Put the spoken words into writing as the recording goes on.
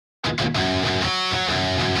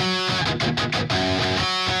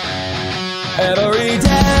Every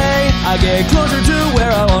day I get closer to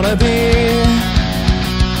where I wanna be.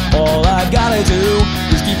 All I've gotta do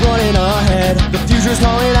is keep running ahead. The future's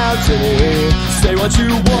calling out to me. Say what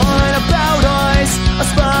you want about us,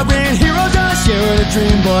 aspiring heroes just sharing a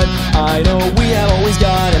dream. But I know we have always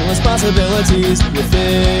got endless possibilities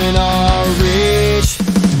within our reach.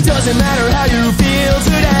 Doesn't matter how you feel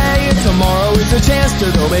today, tomorrow is a chance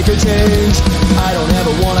to go make a change. I don't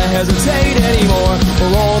ever wanna hesitate anymore for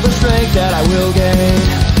all the strength that I will gain.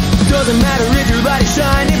 Doesn't matter if your body's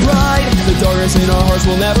shining bright, the darkness in our hearts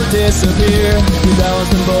will never disappear. We balance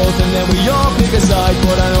them both and then we all pick a side.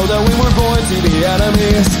 But I know that we were born to be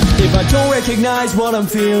enemies. If I don't recognize what I'm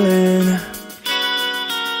feeling,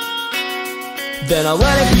 then I'll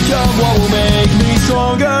let it become what will make me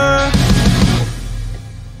stronger.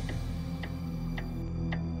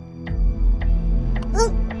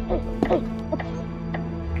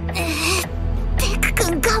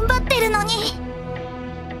 Teku-kun 頑張ってるのに。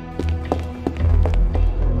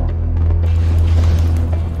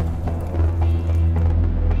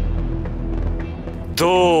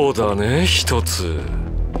どうだね、一つ。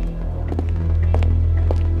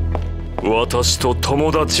私と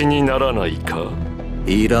友達にならないか？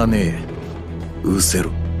いらねえ。うせろ。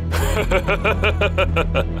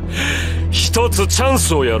一つチャン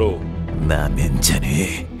スをやろう。なめんじゃ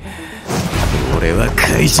ねえ。俺は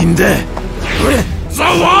怪人だ。俺ザ・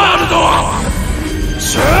ワールド。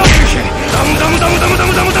シャーダムダムダムダムダ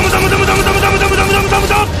ムダムダムダムダムダムダムダムダムダムダムダム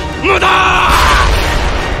ダム無駄。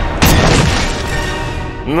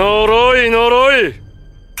呪い呪い。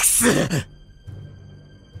くそ。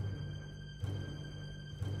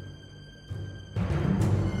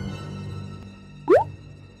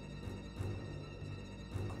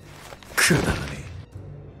くだらねえ。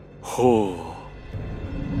ほう。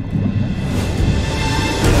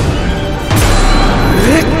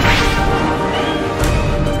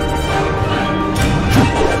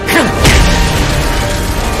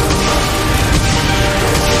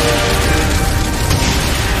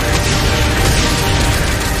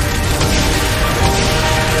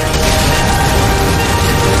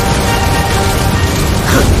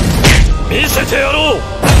見せてやろう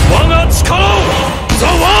我が力を。ザ・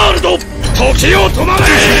ワールド、時を止まれ。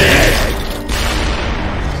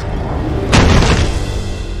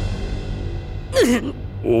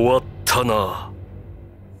終わったな。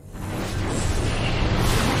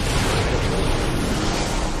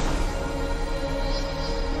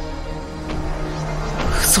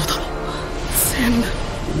嘘だろ、全部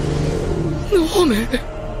ノーメ。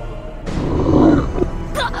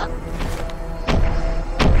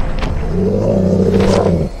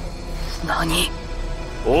何？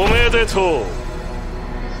おめでとう。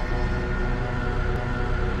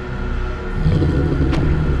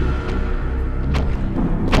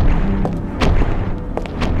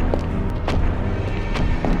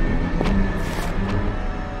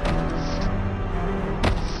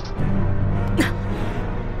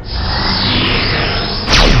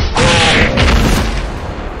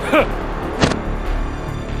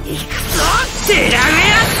行くぞ、テラ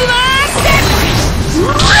メアスマー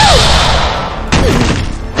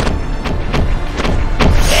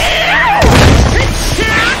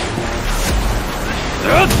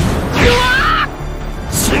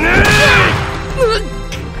死ねえ。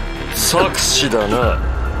作詞だな。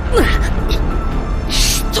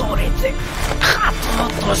一人で勝とう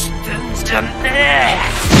としてんじゃねえ。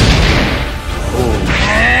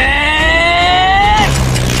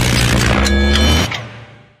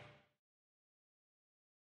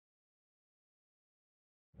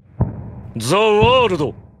ザ・ワール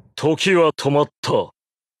ド、時は止まった。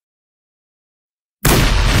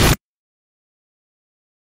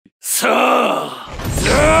さあ、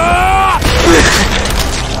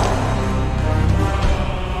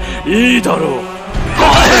いいだろう。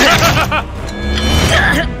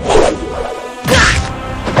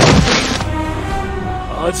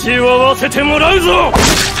味わわせてもらうぞ。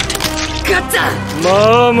勝った。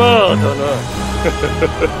まあまあだな。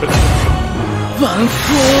ワン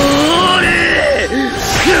フォール。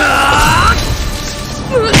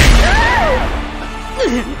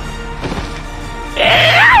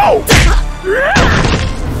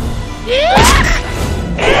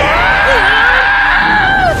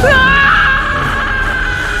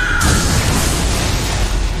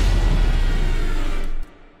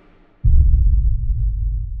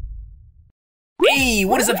Hey,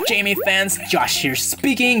 what is up JMA fans, Josh here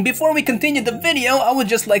speaking. Before we continue the video, I would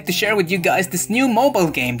just like to share with you guys this new mobile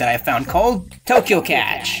game that I found called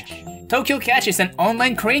TokyoCatch. TokyoCatch is an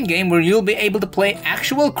online crane game where you'll be able to play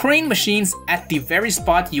actual crane machines at the very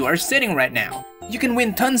spot you are sitting right now. You can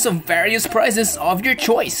win tons of various prizes of your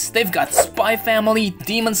choice. They've got Spy Family,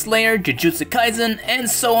 Demon Slayer, Jujutsu Kaisen, and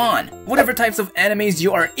so on. Whatever types of animes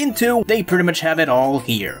you are into, they pretty much have it all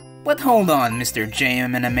here. But hold on, Mr.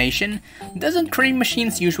 jmanimation. Doesn't Cream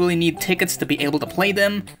Machines usually need tickets to be able to play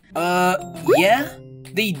them? Yeah?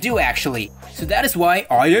 They do actually. So that is why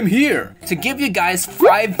I am here, to give you guys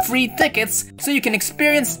 5 free tickets so you can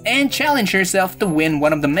experience and challenge yourself to win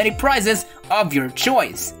one of the many prizes of your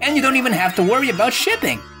choice. And you don't even have to worry about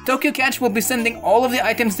shipping. TokyoCatch will be sending all of the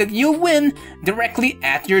items that you win directly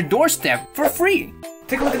at your doorstep for free.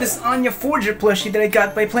 Take a look at this Anya Forger plushie that I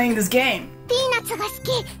got by playing this game.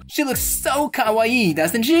 She looks so kawaii,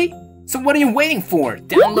 doesn't she? So what are you waiting for?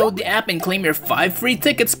 Download the app and claim your 5 free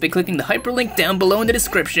tickets by clicking the hyperlink down below in the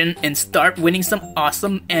description and start winning some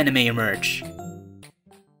awesome anime merch.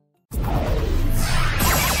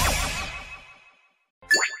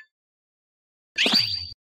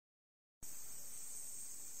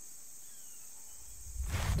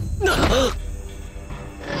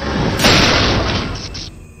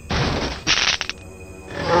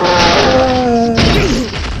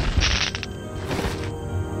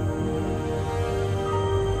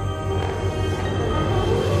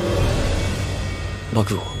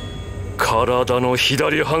体の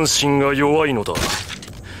左半身が弱いのだ。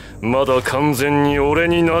まだ完全に俺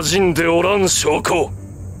に馴染んでおらん証拠。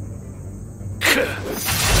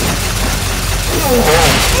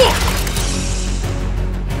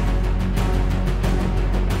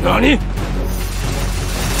何？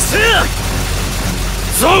せや！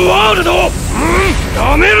ザ・ワールド！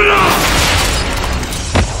やめるな！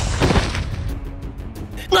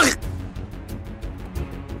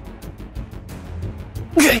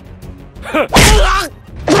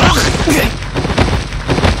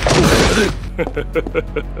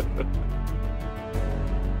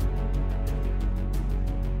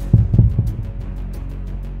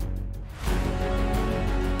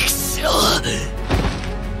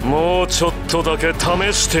もうちょっとだけ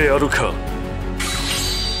試してやるか。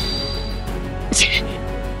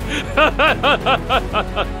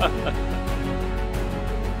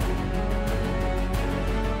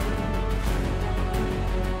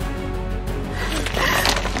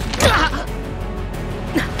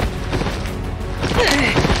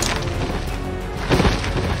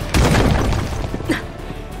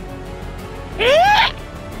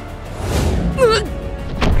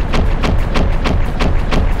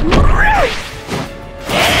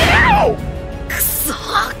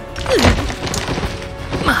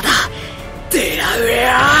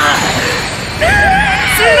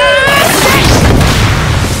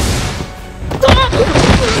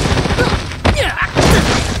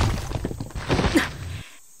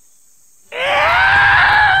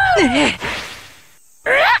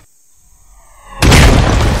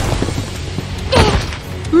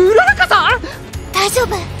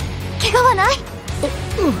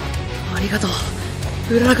ありがとう。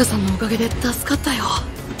うららかさんのおかげで助かったよ。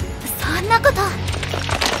そんなこと。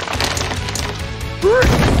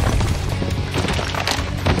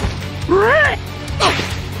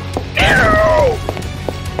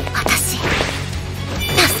私、助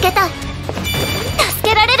けたい。助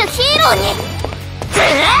けられるヒーローに。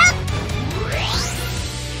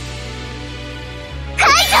解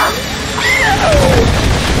除。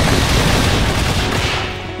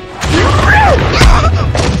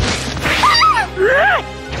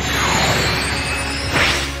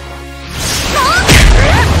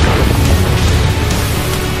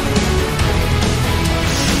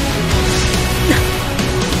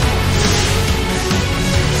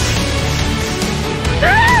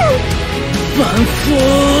ワンフォ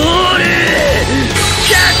ール 100%！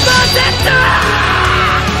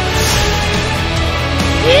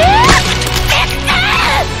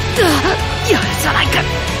 やるじゃないか。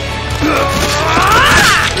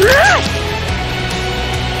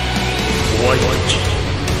怖い時、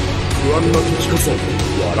不安な時こそ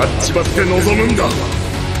笑っちまって臨むんだ。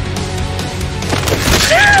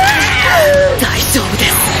大丈夫で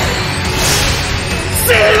す。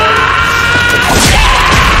セーバー